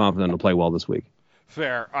no confidence to play well this week.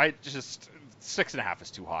 Fair. I just 6.5 is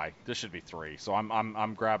too high. This should be 3. So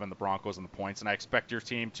I'm grabbing the Broncos and the points, and I expect your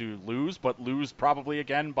team to lose, but lose probably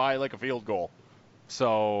again by like a field goal.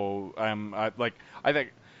 So I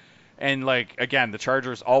think And, like, again, the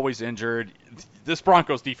Chargers always injured. This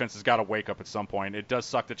Broncos defense has got to wake up at some point. It does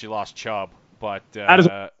suck that you lost Chubb, but That is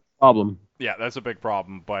a problem. Yeah, that's a big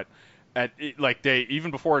problem. But even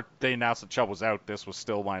before they announced that Chubb was out, this was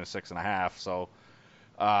still -6.5. So,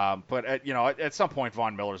 but at some point,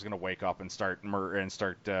 Von Miller's going to wake up and start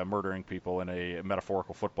murdering people in a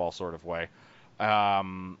metaphorical football sort of way. But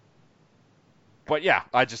yeah,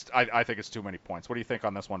 I think it's too many points. What do you think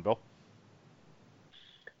on this one, Bill?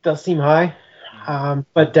 Does seem high,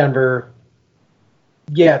 but Denver,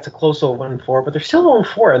 yeah, it's a close 0-4, but they're still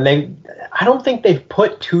 0-4, and I don't think they've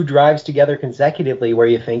put 2 drives together consecutively where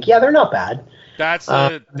you think, yeah, they're not bad. That's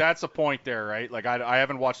a point there, right? Like I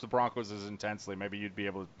haven't watched the Broncos as intensely. Maybe you'd be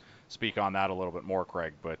able to speak on that a little bit more,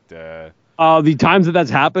 Craig. But the times that's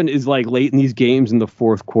happened is like late in these games in the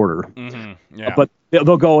fourth quarter. Mm-hmm. Yeah. But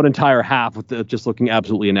they'll go an entire half with just looking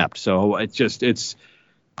absolutely inept. So it's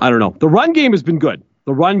I don't know. The run game has been good.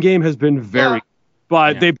 The run game has been very,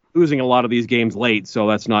 but they've been losing a lot of these games late, so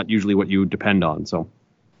that's not usually what you depend on. So,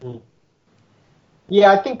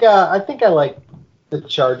 yeah, I think I like the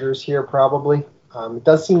Chargers here probably. It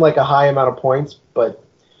does seem like a high amount of points, but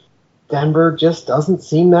Denver just doesn't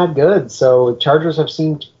seem that good. So Chargers have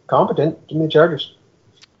seemed competent. Give me the Chargers.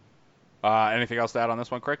 Anything else to add on this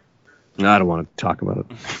one, Craig? I don't want to talk about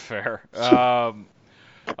it. Fair.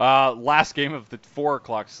 Last game of the 4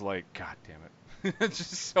 o'clock slate. God damn it. It's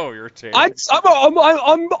just so irritating. I'm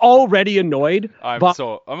already annoyed. I'm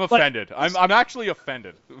offended. I'm actually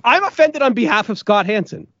offended. I'm offended on behalf of Scott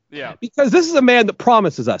Hansen. Yeah. Because this is a man that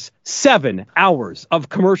promises us 7 hours of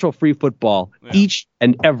commercial-free football each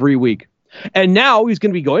and every week. And now he's going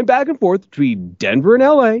to be going back and forth between Denver and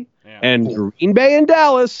L.A. and Green Bay and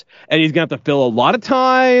Dallas, and he's going to have to fill a lot of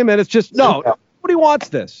time, and it's just, nobody wants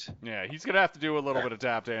this. Yeah, he's going to have to do a little bit of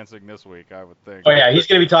tap dancing this week, I would think. Oh, yeah, he's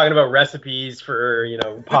going to be talking about recipes for,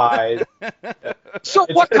 pies. So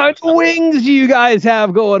what kind of wings do you guys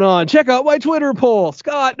have going on? Check out my Twitter poll.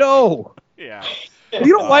 Scott, no. Yeah.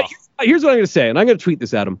 You know what? Here's what I'm going to say, and I'm going to tweet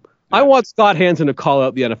this at him. I want Scott Hansen to call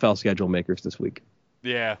out the NFL schedule makers this week.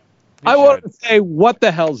 Yeah. I want to say, what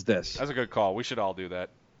the hell's this? That's a good call. We should all do that.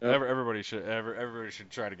 Yep. Everybody should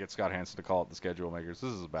try to get Scott Hansen to call out the schedule makers.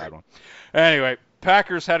 This is a bad one. Anyway,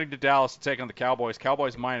 Packers heading to Dallas to take on the Cowboys.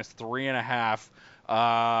 Cowboys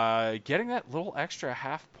 -3.5. Getting that little extra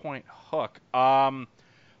half-point hook.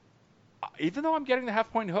 Even though I'm getting the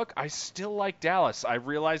half-point hook, I still like Dallas. I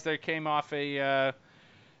realize they came off a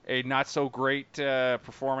not-so-great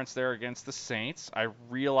performance there against the Saints. I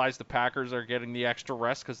realize the Packers are getting the extra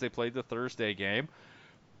rest because they played the Thursday game.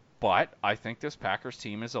 But I think this Packers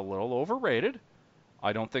team is a little overrated.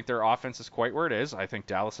 I don't think their offense is quite where it is. I think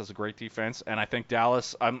Dallas has a great defense, and I think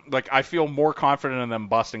Dallas, I feel more confident in them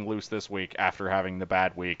busting loose this week after having the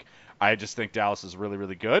bad week. I just think Dallas is really,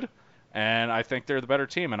 really good, and I think they're the better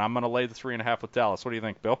team, and I'm going to lay the 3.5 with Dallas. What do you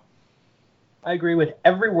think, Bill? I agree with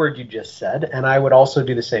every word you just said, and I would also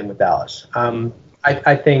do the same with Dallas.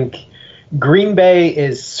 I think Green Bay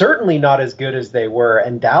is certainly not as good as they were,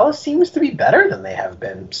 and Dallas seems to be better than they have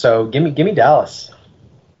been. So give me Dallas.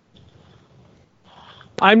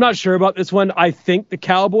 I'm not sure about this one. I think the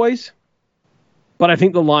Cowboys, but I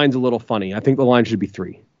think the line's a little funny. I think the line should be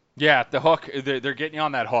 3. Yeah, the hook. They're getting you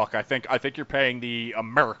on that hook. I think you're paying the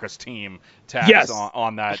America's team tax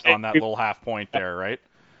on that little half point there, right?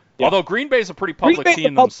 Yeah. Although Green Bay's a pretty public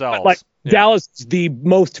team themselves. Dallas is the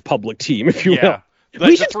most public team, if you will.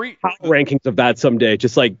 We should power rankings of that someday.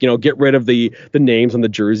 Just get rid of the names on the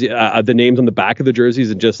jersey, the names on the back of the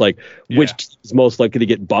jerseys, and just which team is most likely to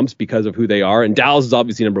get bumps because of who they are. And Dallas is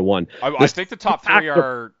obviously number 1. I think the top 3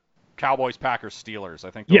 are Cowboys, Packers, Steelers.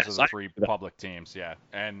 I think those are the 3 public teams. Yeah,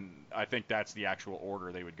 and I think that's the actual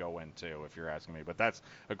order they would go in too, if you're asking me. But that's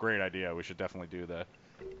a great idea. We should definitely do that.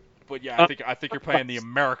 But yeah, I think you're playing the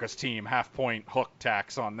America's team half-point hook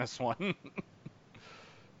tax on this one.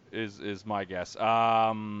 Is my guess.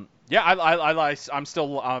 I'm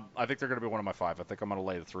still. I think they're going to be one of my 5. I think I'm going to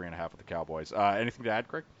lay the 3.5 with the Cowboys. Anything to add,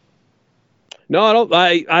 Craig? No, I don't.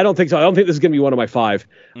 I don't think so. I don't think this is going to be one of my 5.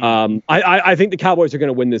 I think the Cowboys are going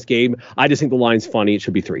to win this game. I just think the line's funny. It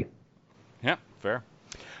should be 3. Yeah, fair.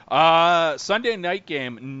 Sunday night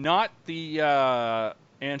game, not the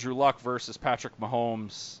Andrew Luck versus Patrick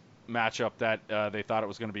Mahomes matchup that they thought it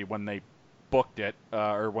was going to be when they booked it,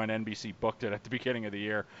 or when NBC booked it at the beginning of the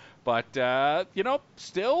year. But,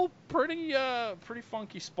 still pretty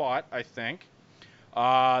funky spot, I think.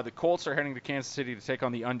 The Colts are heading to Kansas City to take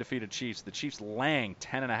on the undefeated Chiefs. The Chiefs laying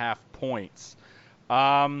 10.5 points.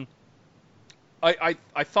 I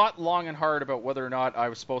thought long and hard about whether or not I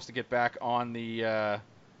was supposed to get back on the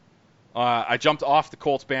I jumped off the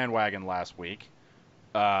Colts bandwagon last week.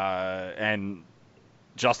 and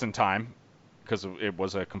just in time, because it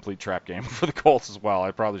was a complete trap game for the Colts as well.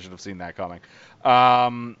 I probably should have seen that coming.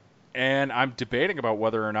 And I'm debating about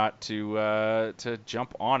whether or not to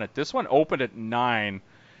jump on it. This one opened at 9,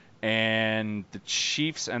 and the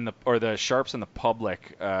Chiefs and the Sharps and the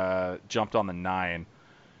Public jumped on the 9,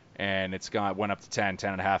 and went up to 10,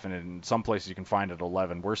 10.5, and in some places you can find it at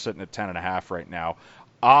 11. We're sitting at 10.5 right now.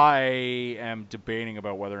 I am debating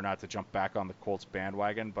about whether or not to jump back on the Colts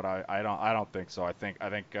bandwagon, but I don't think so. I think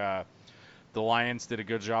the Lions did a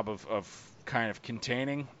good job of kind of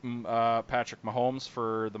containing Patrick Mahomes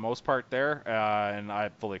for the most part there, and I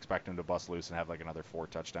fully expect him to bust loose and have like another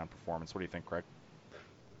 4-touchdown performance. What do you think, Craig?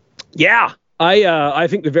 Yeah, I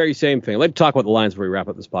think the very same thing. I'd like to talk about the Lions before we wrap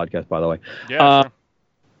up this podcast, by the way. Yeah, sure.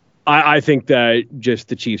 I think that just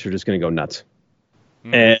the Chiefs are just going to go nuts.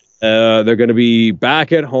 And they're going to be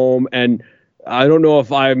back at home, and I don't know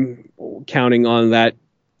if I'm counting on that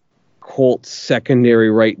Colts secondary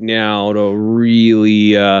right now to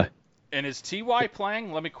really... And is T.Y.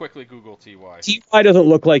 playing? Let me quickly Google T.Y. T.Y. doesn't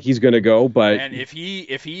look like he's going to go, but... And if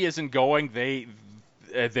he isn't going,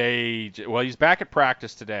 well, he's back at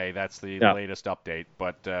practice today. That's the latest update,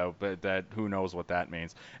 but that who knows what that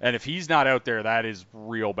means. And if he's not out there, that is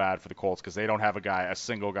real bad for the Colts because they don't have a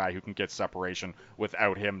single guy who can get separation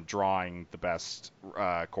without him drawing the best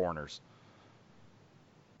corners.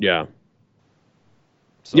 Yeah.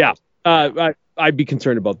 So, yeah. I'd be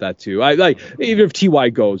concerned about that too. Even if Ty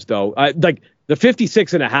goes though, the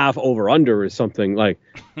 56.5 over under is something like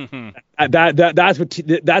that's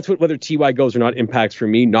what whether Ty goes or not impacts for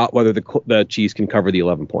me, not whether the Chiefs can cover the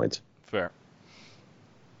 11 points. Fair.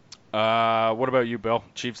 What about you, Bill?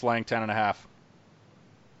 Chiefs laying 10.5. I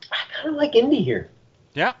kind of like Indy here.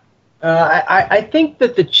 Yeah. I think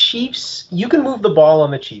that the Chiefs, you can move the ball on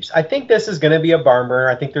the Chiefs. I think this is going to be a barn burner.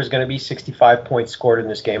 I think there's going to be 65 points scored in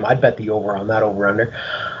this game. I'd bet the over on that over-under,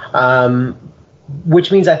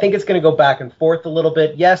 which means I think it's going to go back and forth a little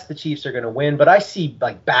bit. Yes, the Chiefs are going to win, but I see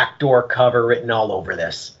like backdoor cover written all over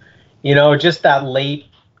this. Just that late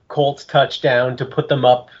Colts touchdown to put them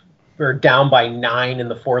up or down by 9 in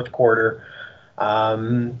the fourth quarter.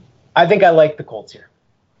 I think I like the Colts here.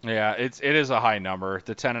 Yeah, it is a high number,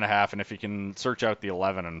 the 10.5, and if you can search out the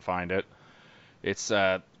 11 and find it, it's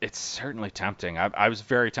certainly tempting. I was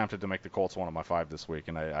very tempted to make the Colts one of my 5 this week,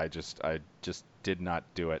 and I just did not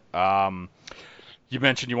do it. You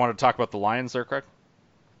mentioned you wanted to talk about the Lions there, Craig?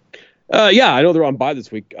 Yeah, I know they're on bye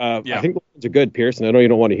this week. Yeah. I think the Lions are good, Pearson. I know you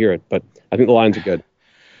don't want to hear it, but I think the Lions are good.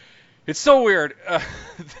 It's so weird.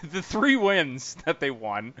 The 3 wins that they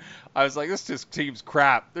won, I was like, this team's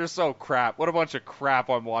crap. They're so crap. What a bunch of crap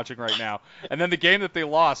I'm watching right now. And then the game that they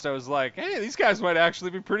lost, I was like, hey, these guys might actually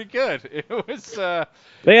be pretty good. It was.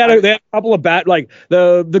 They had a couple of bad, like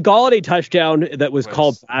the Galladay touchdown that was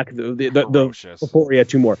called back. The before he had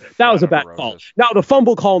 2 more. That was a bad call. Now the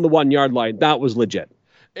fumble call on the 1-yard line, that was legit.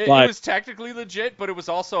 It was technically legit, but it was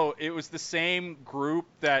the same group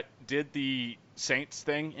that did the Saints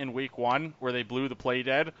thing in week 1 where they blew the play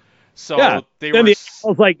dead. So I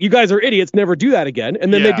was like, you guys are idiots, never do that again.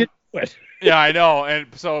 And then they did do it. Yeah, I know. And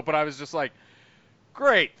so, but I was just like,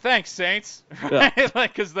 great, thanks, Saints. Right? Yeah.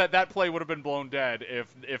 Because that play would have been blown dead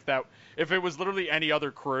if it was literally any other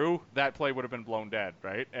crew, that play would have been blown dead,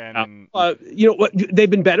 right? And you know what? They've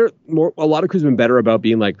been better. A lot of crews have been better about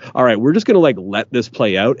being like, all right, we're just gonna let this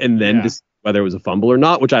play out and then decide whether it was a fumble or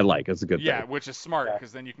not, which I like. It's a good thing. Yeah, which is smart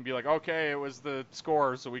because then you can be like, okay, it was the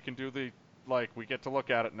score, so we can do we get to look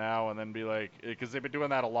at it now and then be like, because they've been doing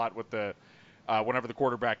that a lot with the. Whenever the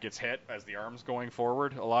quarterback gets hit as the arm's going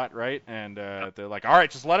forward a lot, right? And they're like, all right,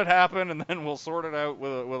 just let it happen, and then we'll sort it out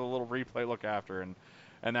with a little replay look after, and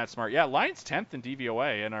that's smart. Yeah, Lions 10th in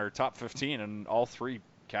DVOA and are top 15 in all 3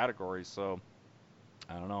 categories, so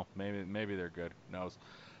I don't know. Maybe they're good. Who knows?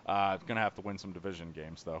 Going to have to win some division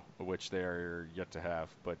games, though, which they are yet to have,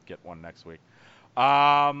 but get one next week.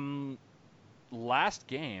 Last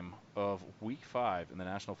game of Week 5 in the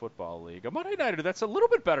National Football League. A Monday Nighter that's a little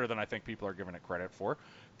bit better than I think people are giving it credit for.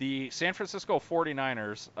 The San Francisco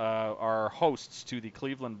 49ers are hosts to the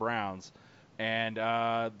Cleveland Browns, and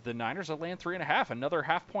the Niners are laying 3.5. Another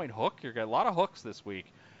half-point hook. You've got a lot of hooks this week.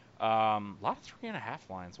 A lot of 3.5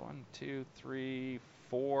 lines. 1, 2, 3,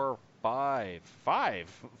 4, 5.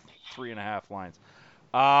 5 3.5 lines.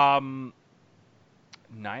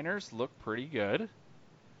 Niners look pretty good.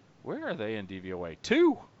 Where are they in DVOA?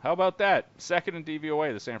 2. How about that? Second in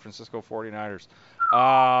DVOA, the San Francisco 49ers.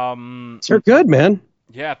 They're good, man.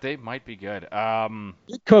 Yeah, they might be good.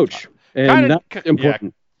 Good coach. And that's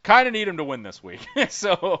important. Kind of need them to win this week.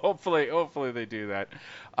 So hopefully they do that.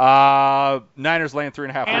 Niners laying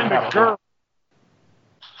 3.5.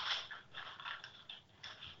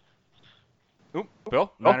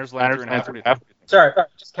 Bill, Niners laying 3.5. What do you think? Sorry,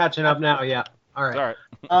 just catching up now. Yeah. All right.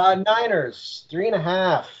 All right. Niners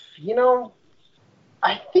 3.5. You know,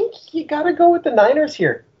 I think you got to go with the Niners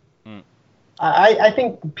here. I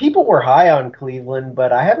think people were high on Cleveland,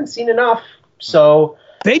 but I haven't seen enough. So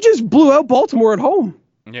they just blew out Baltimore at home.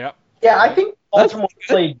 Yeah. Yeah, I think Baltimore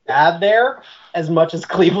played bad there as much as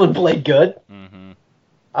Cleveland played good.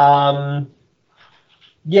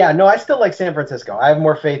 Yeah, no, I still like San Francisco. I have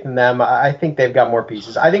more faith in them. I think they've got more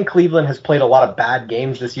pieces. I think Cleveland has played a lot of bad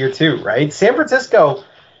games this year too, right? San Francisco,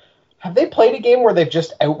 have they played a game where they've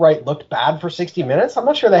just outright looked bad for 60 minutes? I'm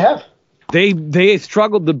not sure they have. They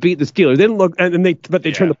struggled to beat the Steelers. They didn't look, but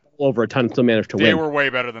they turned the ball over a ton and still managed to win. They were way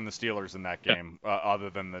better than the Steelers in that game, other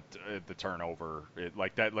than the turnover.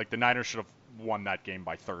 Like the Niners should have won that game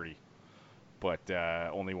by 30, but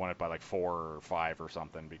only won it by like 4 or 5 or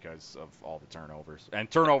something because of all the turnovers. And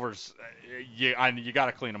turnovers, you got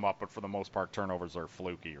to clean them up, but for the most part, turnovers are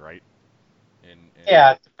fluky, right?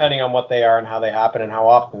 Yeah, depending on what they are and how they happen and how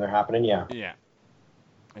often they're happening. Yeah. Yeah,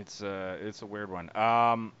 it's a weird one.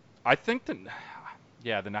 I think the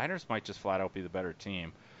Niners might just flat out be the better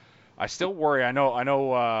team. I still worry. I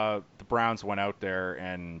know the Browns went out there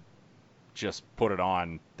and just put it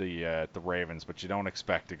on the Ravens, but you don't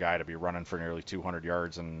expect a guy to be running for nearly 200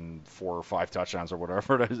 yards and 4 or 5 touchdowns or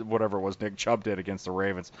whatever it was Nick Chubb did against the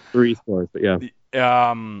Ravens. 3 scores, but yeah.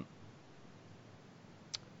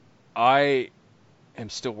 I am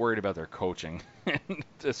still worried about their coaching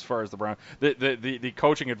as far as the Browns. The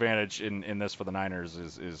coaching advantage in this for the Niners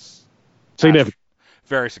is significant.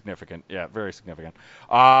 Very significant. Yeah, very significant.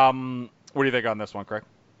 What do you think on this one, Craig?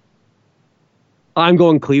 I'm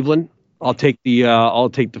going Cleveland. I'll take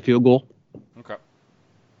the field goal. Okay.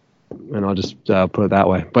 And I'll just put it that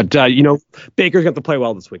way. But Baker's got to play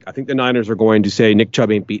well this week. I think the Niners are going to say Nick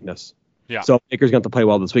Chubb ain't beating us. Yeah. So Baker's got to play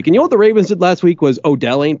well this week. And you know what the Ravens did last week was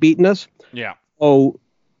Odell ain't beating us. Yeah. Oh,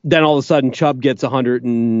 then all of a sudden Chubb gets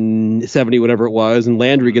 170 whatever it was, and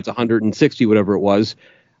Landry gets 160 whatever it was.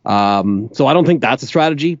 So I don't think that's a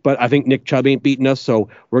strategy, but I think Nick Chubb ain't beating us. So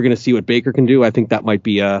we're going to see what Baker can do. I think that might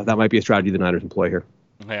be a strategy the Niners employ here.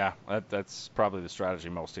 Yeah, that's probably the strategy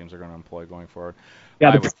most teams are going to employ going forward.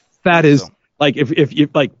 Yeah, like if you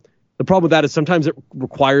like the problem with that is sometimes it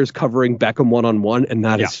requires covering Beckham one-on-one, and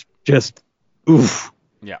that is just oof.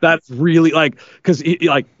 Yeah, that's really because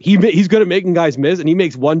he's good at making guys miss, and he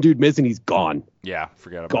makes one dude miss and he's gone. Yeah,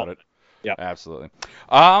 forget about it. Yeah, absolutely.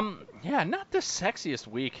 Yeah, not the sexiest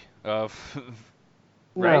week of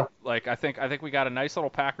right. Like I think we got a nice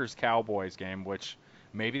little Packers Cowboys game, which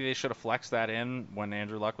maybe they should have flexed that in when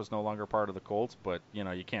Andrew Luck was no longer part of the Colts, but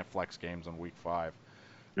you can't flex games on week 5,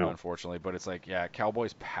 unfortunately. But it's like, yeah,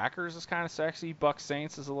 Cowboys Packers is kind of sexy. Bucks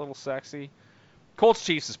Saints is a little sexy. Colts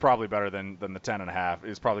Chiefs is probably better than the 10.5.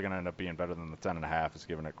 Is probably going to end up being better than the 10.5 is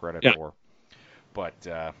giving it credit for. But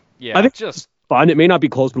yeah, I think just fun. It may not be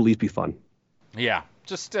close, but at least be fun. Yeah,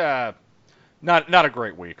 just not a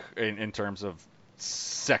great week in terms of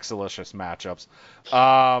sexalicious matchups.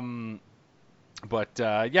 But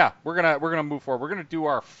yeah, we're gonna move forward. We're gonna do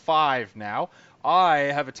our 5 now. I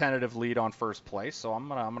have a tentative lead on first place, so I'm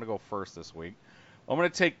gonna go first this week. I'm gonna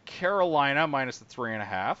take Carolina minus the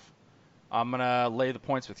 3.5. I'm gonna lay the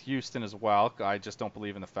points with Houston as well. I just don't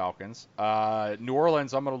believe in the Falcons. New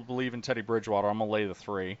Orleans, I'm gonna believe in Teddy Bridgewater. I'm gonna lay the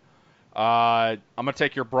 3. I'm gonna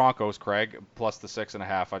take your Broncos, Craig, plus the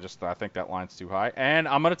 6.5. I think that line's too high, and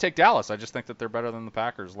I'm gonna take Dallas. I just think that they're better than the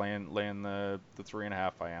Packers, laying the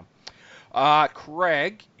 3.5. I am.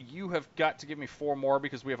 Craig, you have got to give me 4 more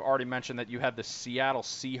because we have already mentioned that you had the Seattle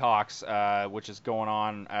Seahawks, which is going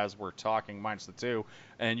on as we're talking, minus the 2,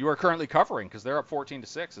 and you are currently covering because they're up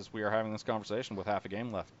 14-6 as we are having this conversation with half a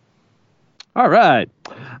game left. All right.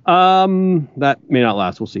 That may not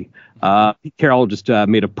last. We'll see. Pete Carroll just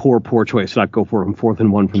made a poor choice to not go for him 4th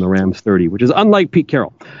and 1 from the Rams 30, which is unlike Pete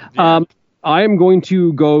Carroll. Yeah. I am going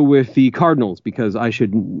to go with the Cardinals because I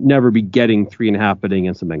should never be getting 3.5 betting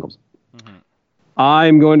against the Bengals. Mm-hmm.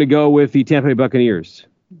 I'm going to go with the Tampa Bay Buccaneers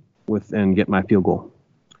and get my field goal.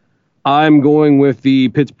 I'm going with the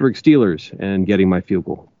Pittsburgh Steelers and getting my field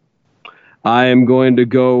goal. I am going to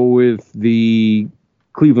go with the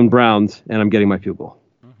Cleveland Browns, and I'm getting my field goal.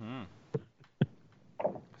 Mm-hmm.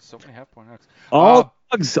 So many half-point outs.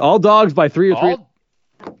 All dogs by 3 or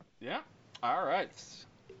 3. Yeah. All right.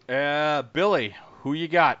 Billy, who you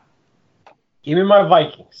got? Give me my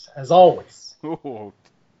Vikings, as always. Ooh.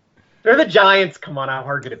 They're the Giants. Come on, how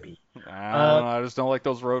hard could it be? I just don't like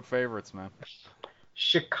those road favorites, man.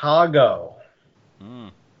 Chicago.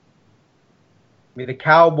 Give me the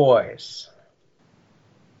Cowboys.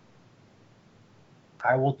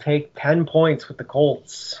 I will take 10 points with the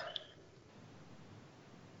Colts.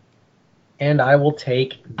 And I will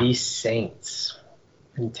take the Saints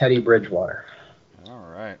and Teddy Bridgewater. All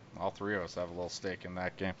right. All three of us have a little stake in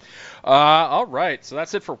that game. All right. So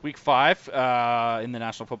that's it for week 5 in the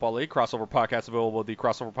National Football League. Crossover Podcast available at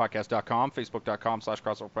thecrossoverpodcast.com,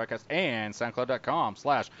 facebook.com/crossoverpodcast, and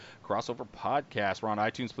soundcloud.com/crossoverpodcast. We're on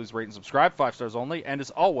iTunes. Please rate and subscribe. 5 stars only. And as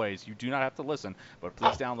always, you do not have to listen, but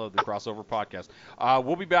please download the Crossover Podcast.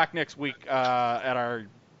 We'll be back next week at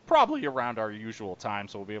probably around our usual time,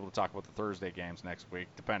 so we'll be able to talk about the Thursday games next week,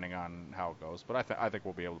 depending on how it goes. But I think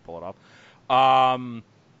we'll be able to pull it up.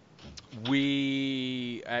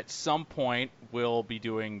 We, at some point, will be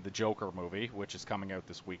doing the Joker movie, which is coming out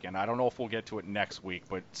this weekend. I don't know if we'll get to it next week,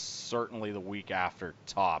 but certainly the week after,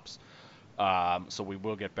 tops. So we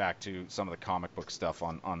will get back to some of the comic book stuff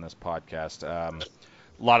on this podcast.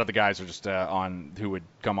 A lot of the guys are just who would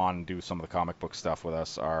come on and do some of the comic book stuff with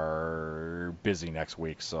us are busy next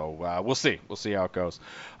week, so we'll see how it goes.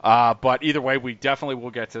 But either way, we definitely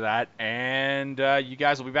will get to that, and you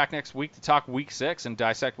guys will be back next week to talk week 6 and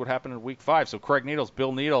dissect what happened in week 5. So Craig Needles,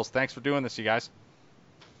 Bill Needles, thanks for doing this, you guys.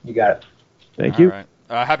 You got it. Thank you. All right.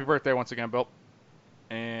 Happy birthday once again, Bill,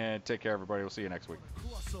 and take care, everybody. We'll see you next week.